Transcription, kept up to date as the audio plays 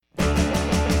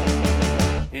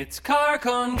It's car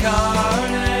con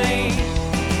carne.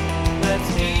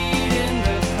 Let's eat in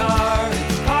the car.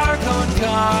 It's car con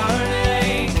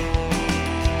carne.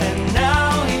 And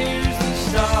now here's the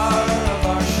star of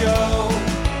our show,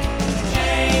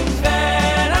 James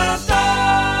Van Asta.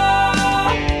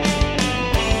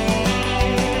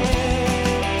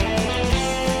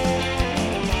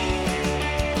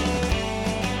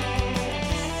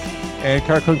 And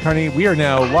Car con Carne, we are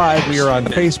now live. We are on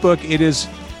Facebook.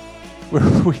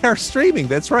 We are streaming.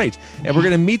 That's right. And we're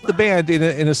going to meet the band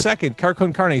in a second. Car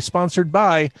con Carne, sponsored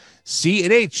by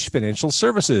C&H Financial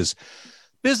Services.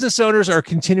 Business owners are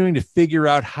continuing to figure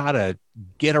out how to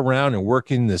get around and work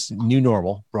in this new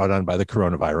normal brought on by the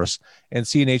coronavirus. And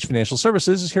C&H Financial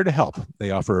Services is here to help.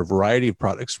 They offer a variety of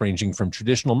products ranging from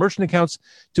traditional merchant accounts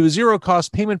to a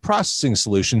zero-cost payment processing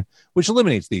solution, which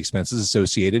eliminates the expenses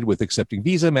associated with accepting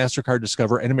Visa, MasterCard,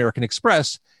 Discover, and American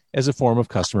Express as a form of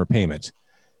customer payment.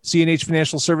 C&H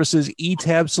Financial Services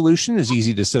eTab solution is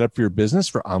easy to set up for your business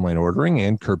for online ordering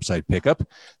and curbside pickup.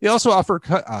 They also offer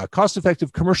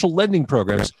cost-effective commercial lending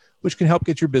programs, which can help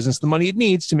get your business the money it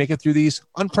needs to make it through these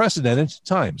unprecedented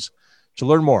times. To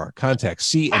learn more, contact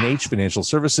C&H Financial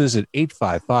Services at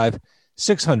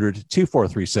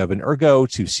 855-600-2437 or go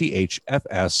to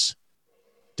chfs.us.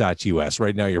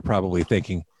 Right now, you're probably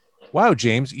thinking, wow,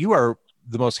 James, you are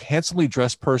the most handsomely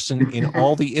dressed person in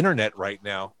all the internet right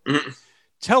now.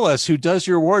 Tell us who does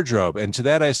your wardrobe. And to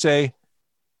that I say,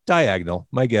 Diagonal,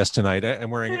 my guest tonight. I'm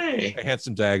wearing a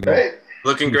handsome Diagonal. Great.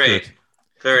 Looking great.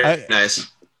 Very nice.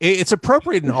 It's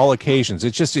appropriate in all occasions.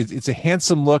 It's a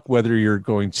handsome look, whether you're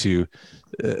going to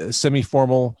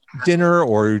semi-formal dinner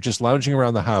or you're just lounging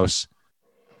around the house.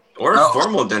 Or a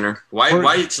formal dinner.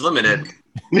 Why it's limited?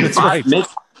 That's right.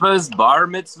 Mitzvahs, bar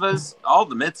mitzvahs, all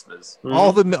the mitzvahs.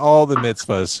 All the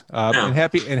mitzvahs.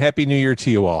 And happy New Year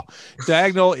to you all.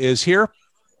 Diagonal is here.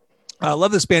 I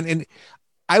love this band, and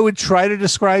I would try to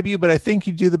describe you, but I think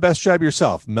you do the best job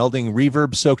yourself, melding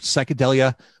reverb-soaked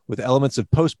psychedelia with elements of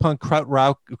post-punk,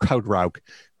 krautrock,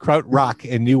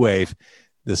 and new wave.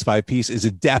 This five-piece is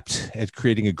adept at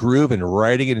creating a groove and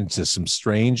writing it into some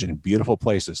strange and beautiful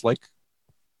places, like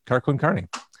Car con Carne.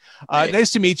 Nice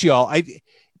to meet you all.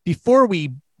 Before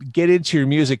we get into your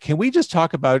music, can we just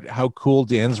talk about how cool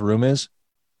Dan's room is?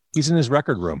 He's in his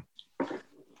record room.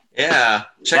 Yeah,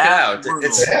 check it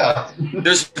out.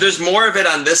 There's more of it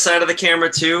on this side of the camera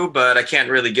too, but I can't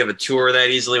really give a tour that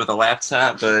easily with a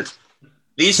laptop. But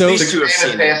these two have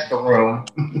seen it. So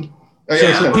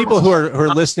for people who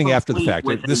are listening after the fact,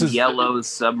 this is yellow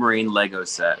submarine Lego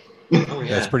set. Oh,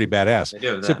 yeah. That's pretty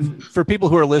badass. So for people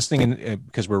who are listening,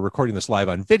 because we're recording this live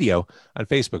on video on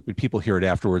Facebook, but people hear it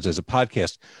afterwards as a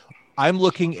podcast. I'm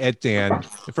looking at Dan.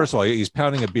 First of all, he's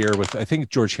pounding a beer with, I think,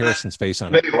 George Harrison's face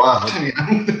on it.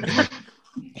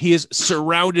 He is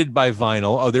surrounded by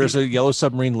vinyl. Oh, there's a Yellow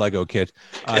Submarine Lego kit.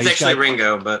 It's actually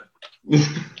Ringo, but...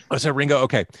 Oh, is that Ringo?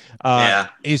 Okay. Yeah.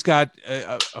 He's got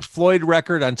a Floyd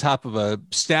record on top of a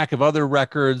stack of other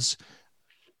records.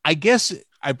 I guess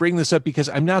I bring this up because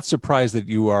I'm not surprised that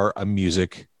you are a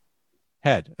music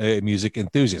head, a music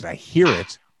enthusiast. I hear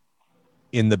it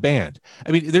in the band.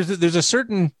 I mean, there's a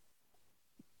certain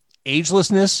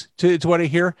agelessness to what I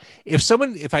hear.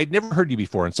 If I'd never heard you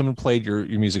before and someone played your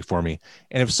music for me,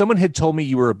 and if someone had told me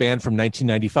you were a band from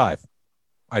 1995,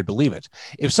 I'd believe it.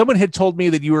 If someone had told me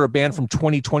that you were a band from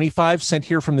 2025 sent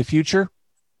here from the future,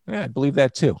 I'd believe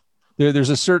that too.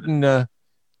 There's a certain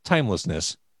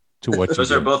timelessness to what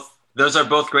those are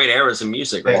both great eras of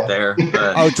music right there.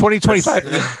 2025.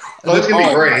 It's going to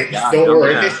be great. Don't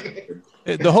worry.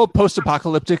 The whole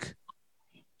post-apocalyptic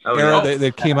era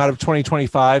that came out of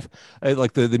 2025,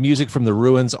 like the music from the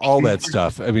ruins, all that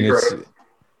stuff. I mean,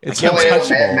 it's untouchable.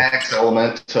 Mad Max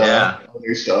element to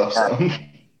new stuff. So.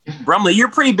 Brumley,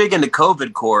 you're pretty big into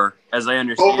COVID core, as I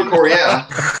understand. COVID core, yeah.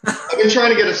 I've been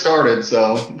trying to get it started,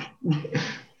 so.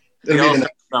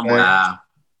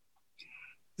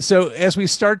 So as we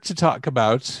start to talk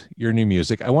about your new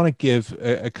music, I want to give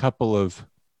a couple of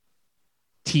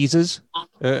teases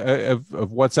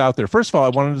of what's out there. First of all, I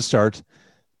wanted to start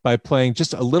by playing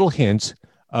just a little hint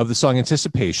of the song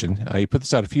Anticipation. You put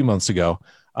this out a few months ago.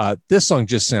 This song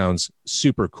just sounds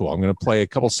super cool. I'm going to play a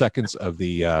couple seconds of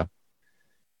the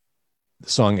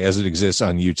song as it exists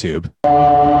on YouTube.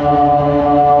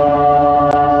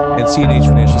 And C&H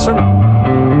Financial Services.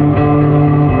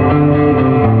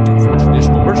 From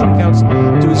traditional merchant accounts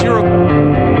to a zero.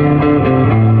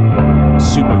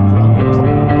 Super cool.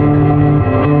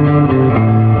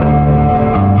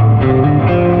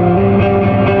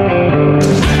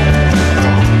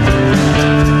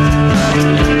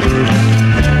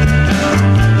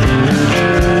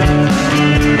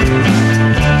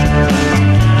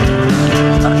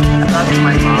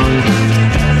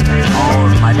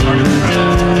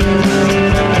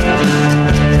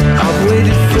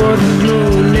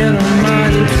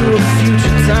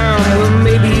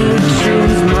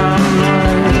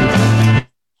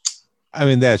 I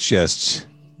mean, that's just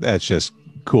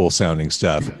cool sounding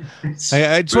stuff.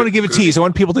 I just want to give a tease. I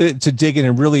want people to dig in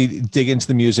and really dig into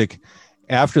the music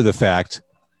after the fact.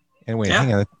 And wait,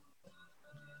 hang on.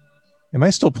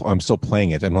 I'm still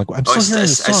playing it. I'm like, I'm still hearing the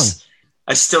song.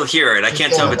 I still hear it. I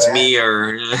can't tell if it's me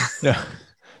or.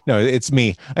 No, it's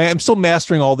me. I'm still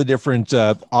mastering all the different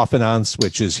off and on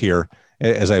switches here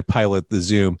as I pilot the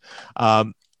Zoom.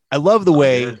 I love the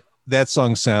way that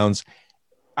song sounds.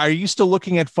 Are you still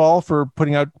looking at fall for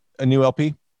putting out a new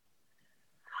LP?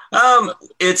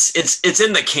 It's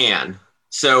in the can,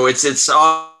 so it's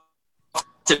off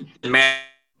to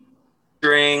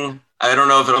mastering. I don't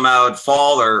know if it'll come out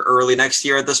fall or early next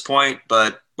year at this point,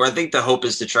 but I think the hope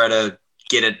is to try to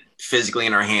get it physically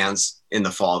in our hands in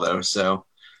the fall, though. So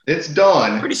it's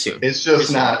done pretty soon. It's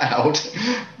just not out,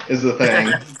 is the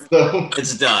thing. So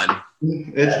it's done.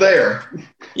 It's there.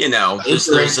 You know, there's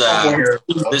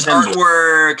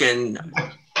artwork and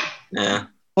yeah.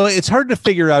 Well, it's hard to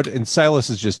figure out, and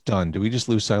Silas is just done. Do we just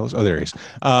lose Silas? Oh, there he is.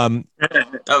 Oh,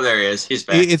 there he is. He's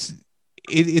back.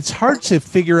 It's hard to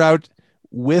figure out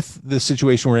with the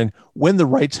situation we're in when the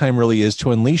right time really is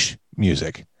to unleash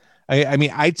music. I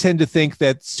mean, I tend to think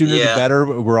that sooner the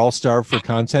better. We're all starved for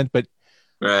content, but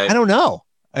I don't know.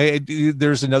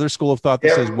 There's another school of thought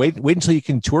that says wait until you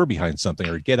can tour behind something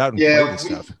or get out and play this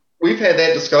stuff. We've had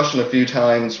that discussion a few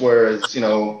times where it's,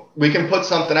 we can put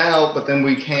something out, but then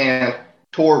we can't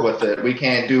tour with it. We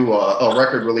can't do a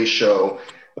record release show.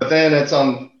 But then it's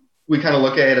we kind of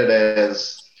look at it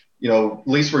as, at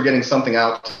least we're getting something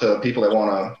out to people that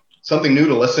want something new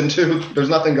to listen to. There's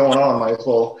nothing going on. Might as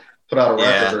well put out a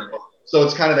record. So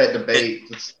it's kind of that debate.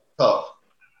 It's tough.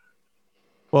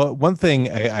 Well, one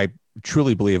thing I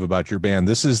truly believe about your band,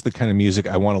 this is the kind of music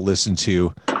I want to listen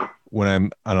to when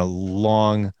I'm on a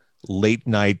long, late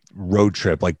night road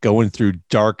trip, like going through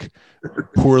dark,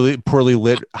 poorly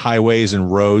lit highways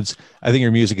and roads. I think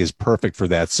your music is perfect for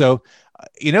that. So,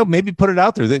 maybe put it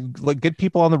out there that get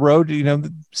people on the road,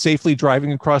 safely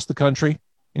driving across the country,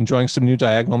 enjoying some new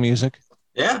Diagonal music.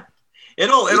 Yeah,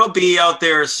 it'll be out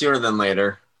there sooner than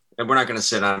later, and we're not going to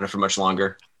sit on it for much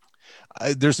longer.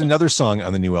 There's another song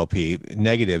on the new LP,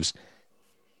 Negatives.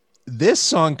 This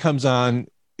song comes on,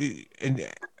 and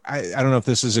I don't know if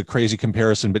this is a crazy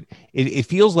comparison, but it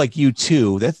feels like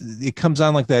U2. That it comes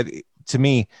on like that to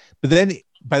me, but then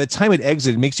by the time it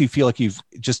exits, it makes you feel like you've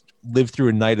just lived through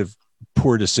a night of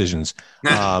poor decisions.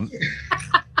 That's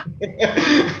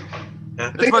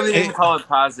why they didn't call it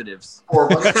Positives.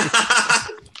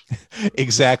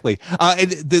 Exactly.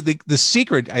 And the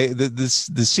secret,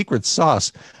 the secret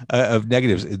sauce of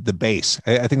Negatives, the bass.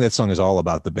 I think that song is all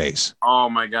about the bass. Oh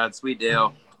my God, Sweet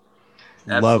Dale.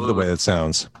 Absolutely. Love the way that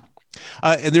sounds.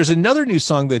 And there's another new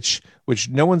song which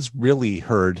no one's really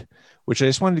heard, which I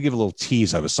just wanted to give a little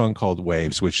tease of, a song called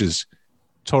Waves, which is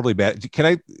totally bad.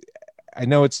 I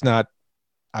know it's not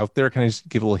out there. Can I just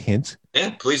give a little hint?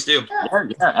 Yeah, please do. Yeah,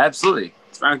 absolutely.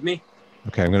 It's fine with me.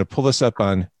 Okay, I'm going to pull this up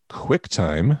on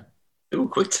QuickTime. Ooh,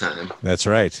 QuickTime. That's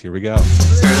right. Here we go.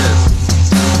 There it is.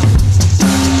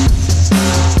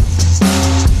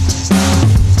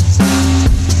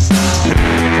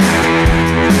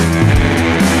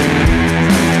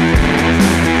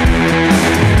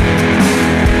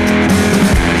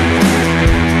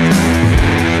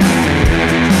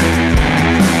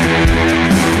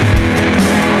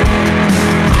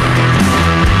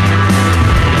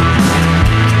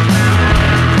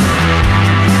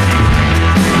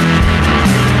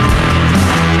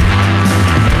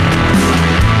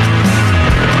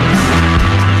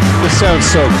 Sounds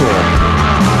so cool.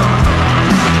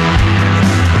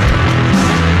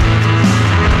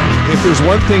 If there's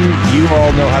one thing you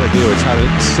all know how to do, it's how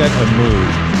to set a mood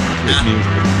with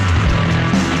music.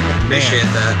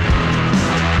 Appreciate that.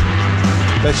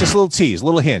 That's just a little tease, a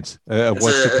little hint of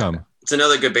what's to come. It's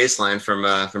another good bass line from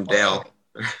Dale.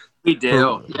 Hey,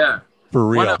 Dale, yeah. For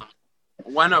real.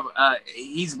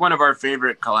 He's one of our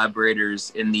favorite collaborators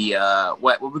in the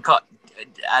what we call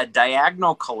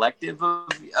Diagonal collective of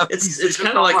it's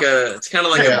kind of like a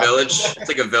a village. It's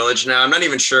like a village now. I'm not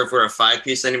even sure if we're a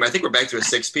 5-piece anymore. I think we're back to a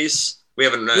 6-piece. We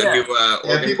have a new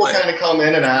people kind of come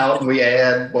in and out, and we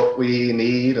add what we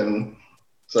need, and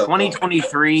so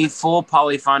 2023 full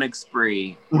polyphonic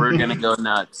spree. We're gonna go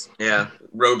nuts. Yeah,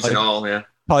 robes and all. Yeah,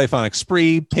 polyphonic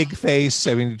spree, pig face.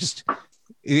 I mean,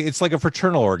 it's like a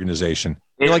fraternal organization.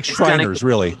 They're like Shriners,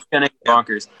 really. It's gonna get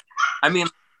bonkers. I mean,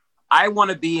 I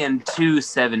want to be in 2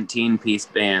 17-piece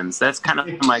bands. That's kind of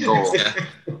my goal.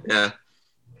 Yeah.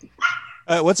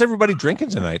 What's everybody drinking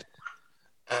tonight?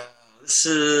 This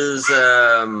is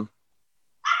some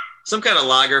kind of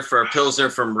lager for a Pilsner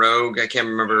from Rogue. I can't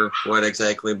remember what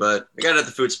exactly, but I got it at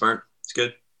the Food Smart.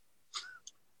 It's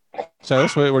good.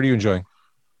 Silas, what are you enjoying?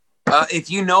 If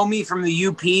you know me from the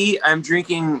UP, I'm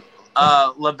drinking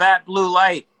Labatt Blue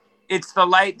Light. It's the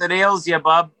light that ails you,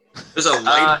 bub. There's a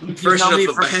light version you know me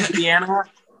of from Labatt. Indiana.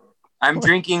 I'm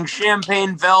drinking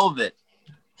Champagne Velvet.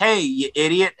 Hey, you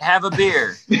idiot, have a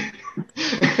beer.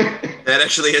 That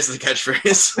actually is the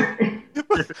catchphrase.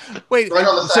 Wait, Right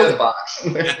on the side of the box.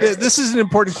 this is an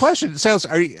important question. Silas,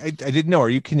 I didn't know. Are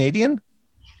you Canadian?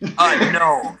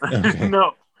 No. Okay.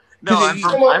 No,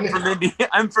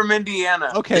 I'm from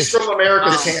Indiana. Okay. He's from America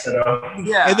to Canada.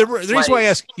 Yeah. And the reason why I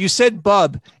ask, you said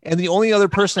Bub, and the only other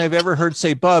person I've ever heard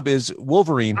say Bub is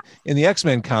Wolverine in the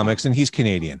X-Men comics, and he's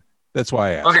Canadian. That's why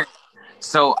I asked. Okay.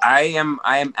 So I am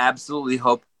absolutely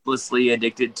hopelessly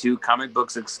addicted to Comic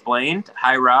Books Explained.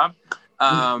 Hi, Rob.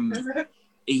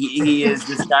 He is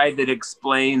this guy that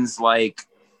explains, like,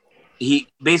 he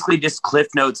basically just Cliff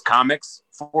Notes comics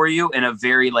for you in a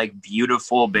very, like,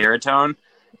 beautiful baritone.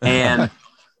 And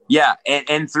yeah,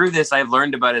 and through this, I've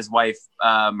learned about his wife,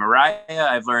 Mariah.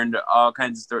 I've learned all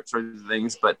kinds of sorts of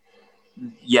things. But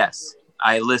yes,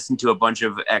 I listened to a bunch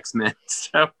of X-Men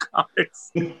stuff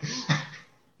comics.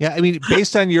 Yeah, I mean,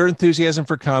 based on your enthusiasm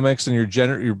for comics and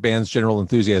your band's general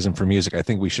enthusiasm for music, I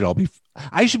think we should all be.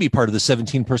 I should be part of the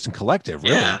 17-person collective.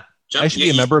 Really. Yeah. I should be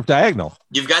a member of Diagonal.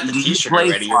 You've got the You T-shirt play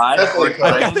already. fly?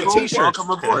 I got the T-shirt. Welcome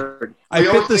aboard. I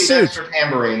fit the suit. Extra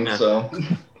tambourine, so.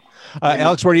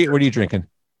 Alex, what are you drinking?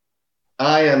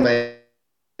 I am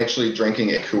actually drinking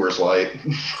a Coors Light.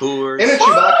 Coors. And a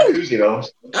Chewbacca koozie, though.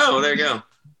 Oh, there you go.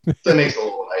 That makes it a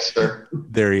little nicer.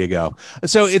 There you go.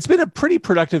 So it's been a pretty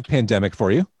productive pandemic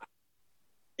for you.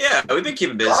 Yeah, we've been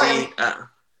keeping busy.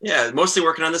 Yeah, mostly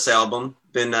working on this album.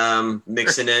 Been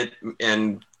mixing it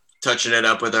and touching it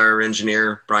up with our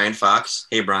engineer, Brian Fox.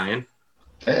 Hey, Brian.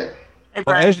 Hey. Hey,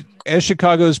 Well, Brian. as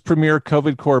Chicago's premier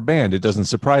COVID core band, it doesn't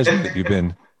surprise me that you've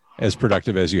been as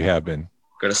productive as you have been.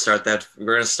 We're gonna start that.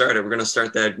 We're gonna start it. We're gonna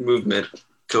start that movement,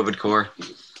 COVID core.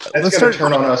 That's going to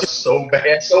turn on us so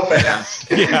bad, so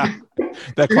fast. Yeah,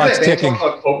 that You clock's guys ain't ticking.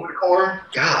 talking about COVID core?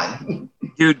 God.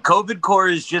 Dude, COVID core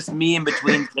is just me in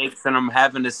between takes and I'm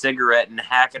having a cigarette and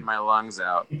hacking my lungs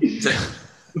out.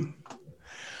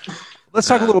 Let's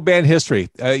talk a little band history.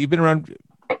 You've been around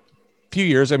a few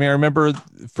years. I mean, I remember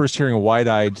first hearing a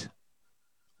Wide-Eyed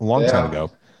a long time ago.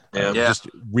 Yeah. Just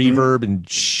reverb and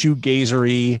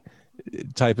shoegazery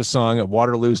type of song.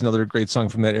 Waterloo's another great song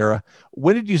from that era.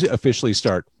 When did you officially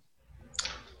start?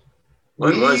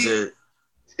 When was it?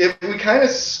 We kind of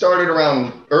started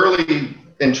around early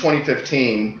in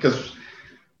 2015 because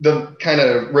the kind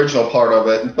of original part of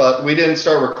it, but we didn't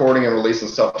start recording and releasing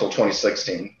stuff until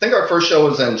 2016. I think our first show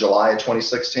was in July of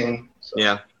 2016. So.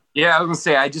 Yeah. Yeah, I was going to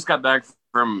say, I just got back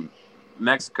from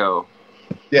Mexico.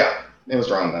 Yeah, it was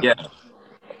around then. Yeah.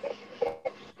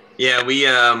 Yeah,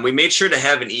 we made sure to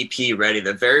have an EP ready.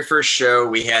 The very first show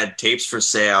we had tapes for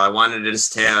sale. I wanted to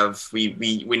just have we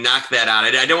knocked that out.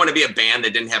 I don't want to be a band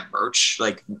that didn't have merch.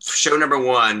 Like show number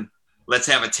one, let's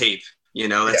have a tape. You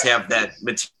know, let's have that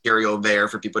material there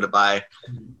for people to buy.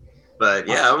 But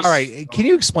yeah, all right. Can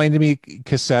you explain to me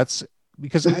cassettes?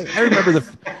 Because I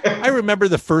remember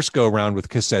the first go around with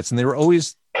cassettes, and they were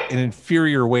always an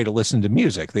inferior way to listen to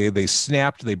music. They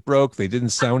snapped, they broke, they didn't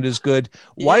sound as good.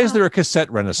 Why is there a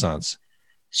cassette renaissance?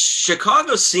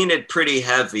 Chicago's seen it pretty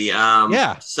heavy.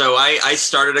 Yeah. So I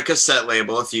started a cassette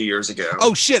label a few years ago.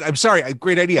 Oh shit! I'm sorry.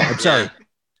 Great idea. I'm sorry. Yeah.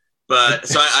 But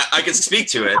so I can speak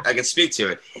to it.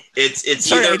 It's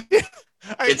Sorry, either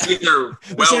it's either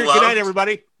well Good loved. night,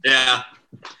 everybody. Yeah.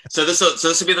 So this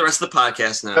will be the rest of the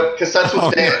podcast now. Cassettes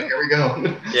with Dan. Here we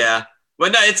go. Yeah. Well,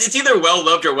 no, it's either well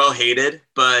loved or well hated.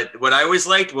 But what I always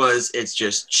liked was it's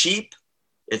just cheap.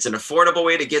 It's an affordable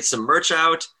way to get some merch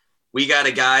out. We got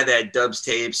a guy that dubs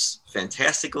tapes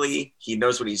fantastically. He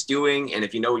knows what he's doing, and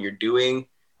if you know what you're doing,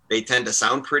 they tend to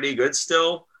sound pretty good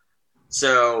still.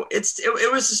 So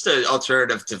it was just an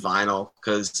alternative to vinyl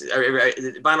because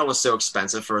vinyl was so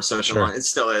expensive for such a long. It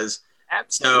still is.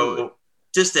 Absolutely. So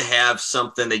just to have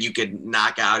something that you could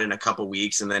knock out in a couple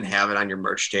weeks and then have it on your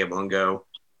merch table and go,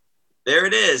 there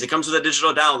it is. It comes with a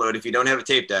digital download if you don't have a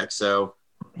tape deck. So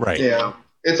Right. Yeah.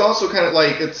 It's also kind of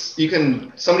like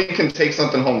somebody can take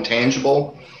something home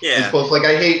tangible. yeah, Both like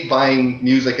I hate buying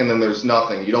music and then there's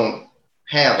nothing. You don't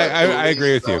have it. I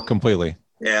agree with you completely.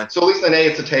 yeah. So at least then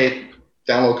it's a tape,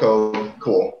 download code,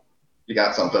 cool. You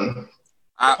got something.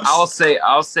 I'll say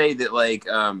that like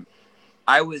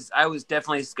I was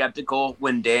definitely skeptical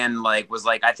when Dan was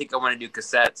like, I think I want to do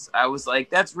cassettes. I was like,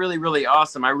 that's really, really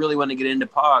awesome. I really want to get into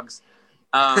Pogs.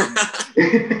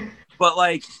 But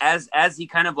like as he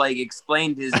kind of like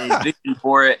explained his vision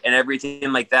for it and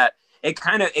everything like that, it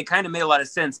kind of made a lot of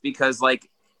sense because like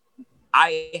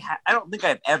I don't think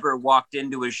I've ever walked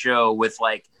into a show with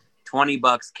like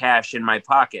 $20 cash in my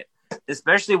pocket,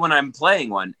 especially when I'm playing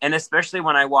one, and especially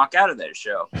when I walk out of that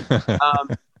show.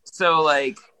 So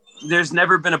like, there's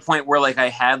never been a point where like I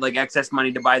had like excess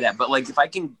money to buy that. But like, if I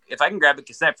can grab a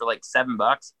cassette for like $7,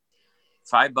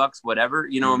 $5, whatever,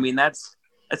 you know what I mean? That's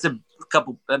a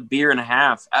beer and a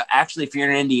half. Actually, if you're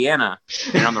in Indiana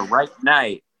and on the right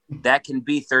night, that can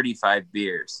be 35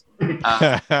 beers.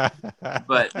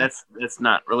 But that's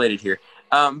not related here.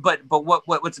 But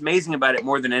what's amazing about it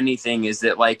more than anything is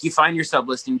that like you find yourself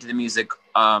listening to the music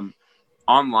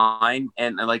online,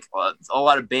 and like a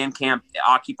lot of Bandcamp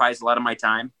occupies a lot of my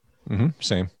time. Mm-hmm,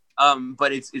 same.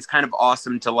 But it's kind of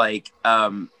awesome to like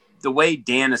the way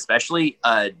Dan especially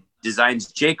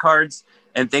designs J cards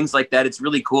and things like that. It's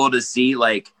really cool to see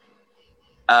like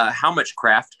how much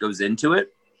craft goes into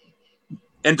it,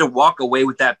 and to walk away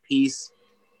with that piece,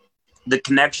 the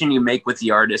connection you make with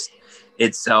the artist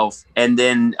itself, and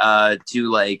then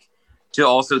to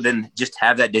also then just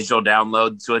have that digital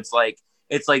download. So it's like,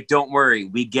 don't worry,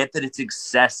 we get that it's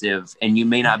excessive and you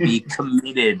may not be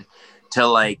committed to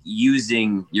like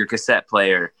using your cassette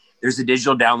player. There's a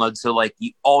digital download, so like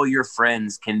all your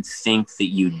friends can think that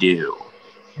you do.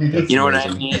 That's you know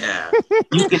amazing. what I mean? Yeah.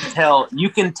 You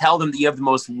can tell them that you have the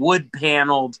most wood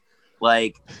paneled,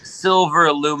 like silver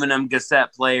aluminum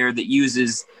cassette player that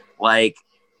uses like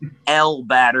L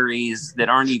batteries that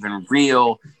aren't even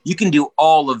real. You can do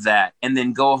all of that and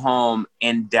then go home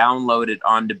and download it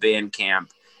onto Bandcamp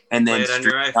and then Play it on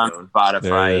your stream it on iPhone. Spotify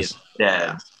There it is.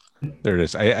 instead. There it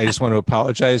is. I just want to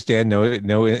apologize, Dan.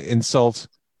 No insult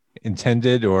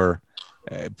intended, or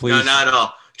please. No, not at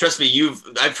all. Trust me,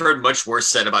 I've heard much worse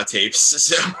said about tapes.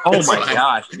 So Oh it's my fine.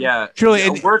 gosh, yeah. Truly, Yeah,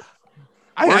 and I work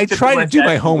try to with do that.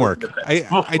 my homework.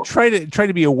 I try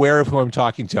to be aware of who I'm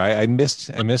talking to. I missed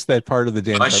that part of the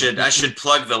Dan. I should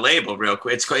plug the label real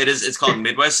quick. It's called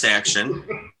Midwest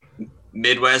Action,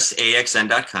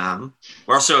 MidwestAXN.com.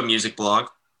 We're also a music blog,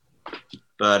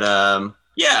 but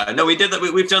yeah, no, we did that.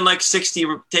 We've done like 60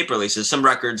 tape releases, some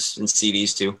records and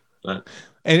CDs too. But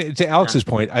And to Alex's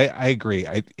point, I agree.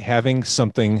 Having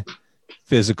something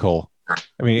physical.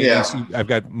 I mean, I've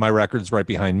got my records right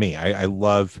behind me. I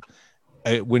love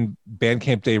when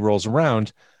Bandcamp Day rolls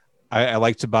around. I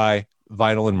like to buy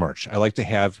vinyl and merch. I like to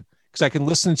have, because I can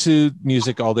listen to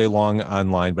music all day long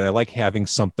online, but I like having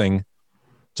something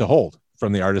to hold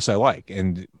from the artists I like.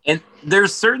 And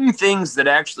there's certain things that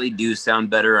actually do sound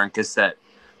better on cassette.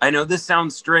 I know this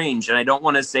sounds strange, and I don't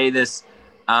want to say this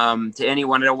to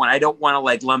anyone. I don't want to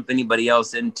like lump anybody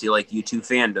else into like U2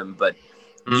 fandom, but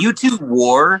U2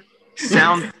 War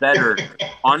sounds better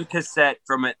on cassette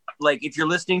from it. Like if you're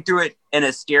listening through it in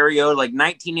a stereo, like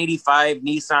 1985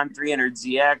 Nissan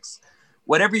 300ZX,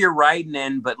 whatever you're riding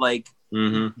in, but like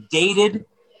dated,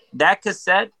 that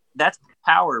cassette, that's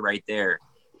power right there.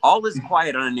 All is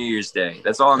quiet on a New Year's Day.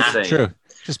 That's all I'm saying. True.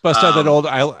 Just bust out that old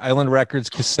Island Records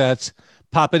cassette,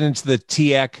 pop it into the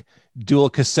TEC dual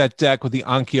cassette deck with the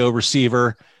Onkyo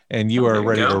receiver, and you are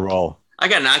ready to roll. I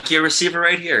got an Onkyo receiver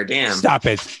right here. Damn. Stop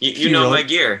it. You know my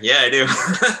gear. Yeah, I do.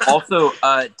 Also,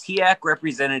 TEC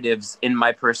representatives, in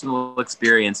my personal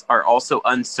experience, are also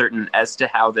uncertain as to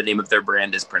how the name of their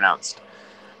brand is pronounced.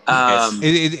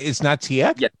 It's not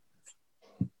TEC? Yeah.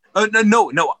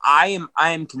 No. I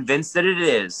am convinced that it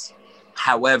is.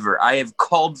 However, I have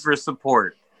called for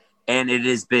support, and it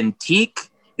has been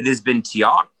TEC, it has been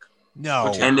TEOC,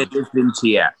 and it has been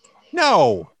TEC.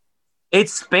 No. It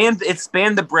spanned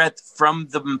the breadth from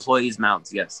the employees'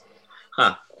 mouths. Yes.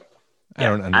 Huh. I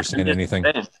don't understand anything.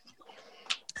 I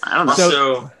don't know.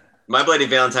 So, My Bloody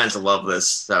Valentine's love this.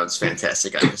 Sounds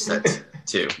fantastic on cassette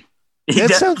too.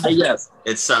 Yes.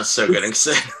 It sounds so good on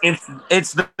cassette.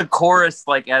 It's the chorus,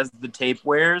 like as the tape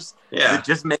wears. Yeah. It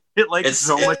just makes it like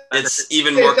so much better. It's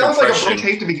even more It sounds compression. like a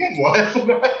tape to begin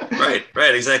with.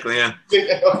 Right, exactly, yeah.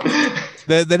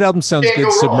 That album sounds Can't good go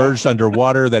wrong. submerged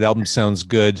underwater. That album sounds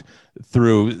good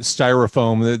through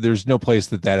styrofoam. There's no place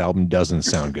that album doesn't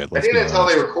sound good. I Let's think be that's how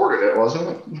honest. they recorded it, wasn't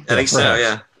it? I think so,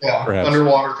 yeah. Yeah, Perhaps.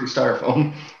 underwater through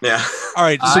styrofoam. Yeah. All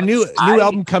right, so new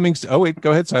album coming. Oh wait,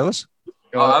 go ahead, Silas.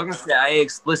 I was gonna say I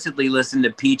explicitly listened to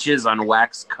Peaches on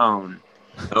Wax Cone.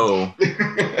 Oh.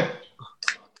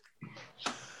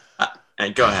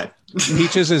 And go ahead.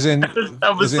 Peaches is in.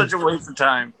 That was such a waste of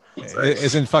time.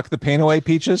 Is in Fuck the Pain Away.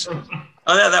 Peaches.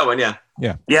 Oh, yeah, that one, yeah.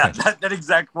 Yeah, that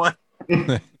exact one.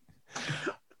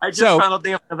 I just found out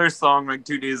they have another song like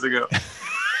 2 days ago.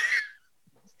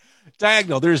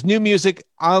 Diagonal. There's new music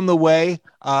on the way.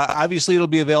 Obviously, it'll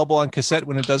be available on cassette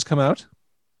when it does come out.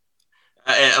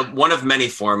 One of many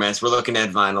formats. We're looking at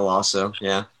vinyl also.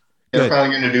 Yeah. They're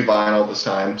probably going to do vinyl this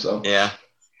time. So yeah.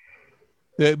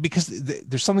 because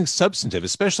there's something substantive,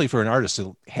 especially for an artist,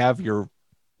 to have your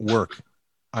work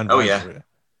on vinyl. Oh yeah,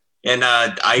 and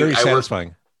very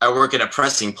satisfying. I work at a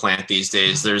pressing plant these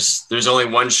days. There's only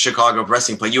one Chicago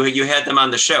pressing plant. You had them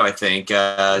on the show, I think.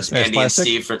 Andy and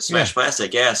Steve from Smash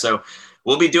Plastic. Yeah, so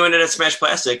we'll be doing it at Smash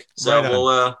Plastic. So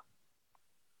we'll.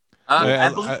 I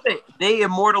believe they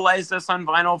immortalized us on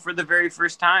vinyl for the very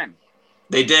first time.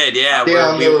 They did, yeah.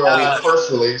 Yeah, they were on the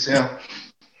first release, yeah.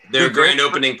 Their grand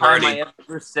opening party. I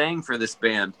ever sang for this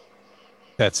band.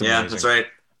 That's amazing. Yeah, that's right.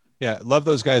 Yeah, love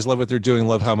those guys. Love what they're doing.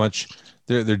 Love how much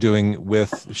they're doing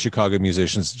with Chicago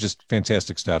musicians. Just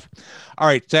fantastic stuff. All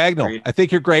right, Diagonal, great. I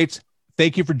think you're great.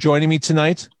 Thank you for joining me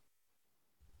tonight.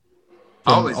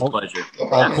 Always a pleasure.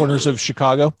 All corners of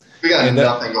Chicago. We got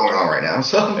nothing going on right now.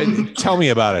 So tell me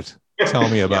about it. Tell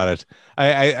me about it.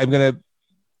 I'm going to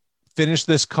finish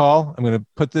this call. I'm going to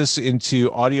put this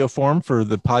into audio form for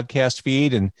the podcast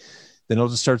feed, and then I'll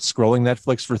just start scrolling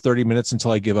Netflix for 30 minutes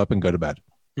until I give up and go to bed.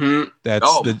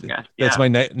 That's my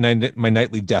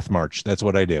nightly death march. That's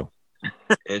what I do.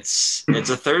 It's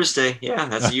a Thursday. Yeah,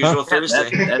 that's the usual Thursday.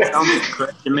 That sounds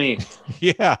correct to me.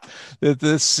 Yeah,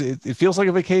 it feels like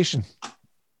a vacation.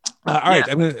 All right,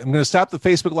 I'm going to stop the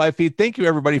Facebook live feed. Thank you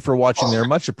everybody for watching there.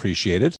 Much appreciated.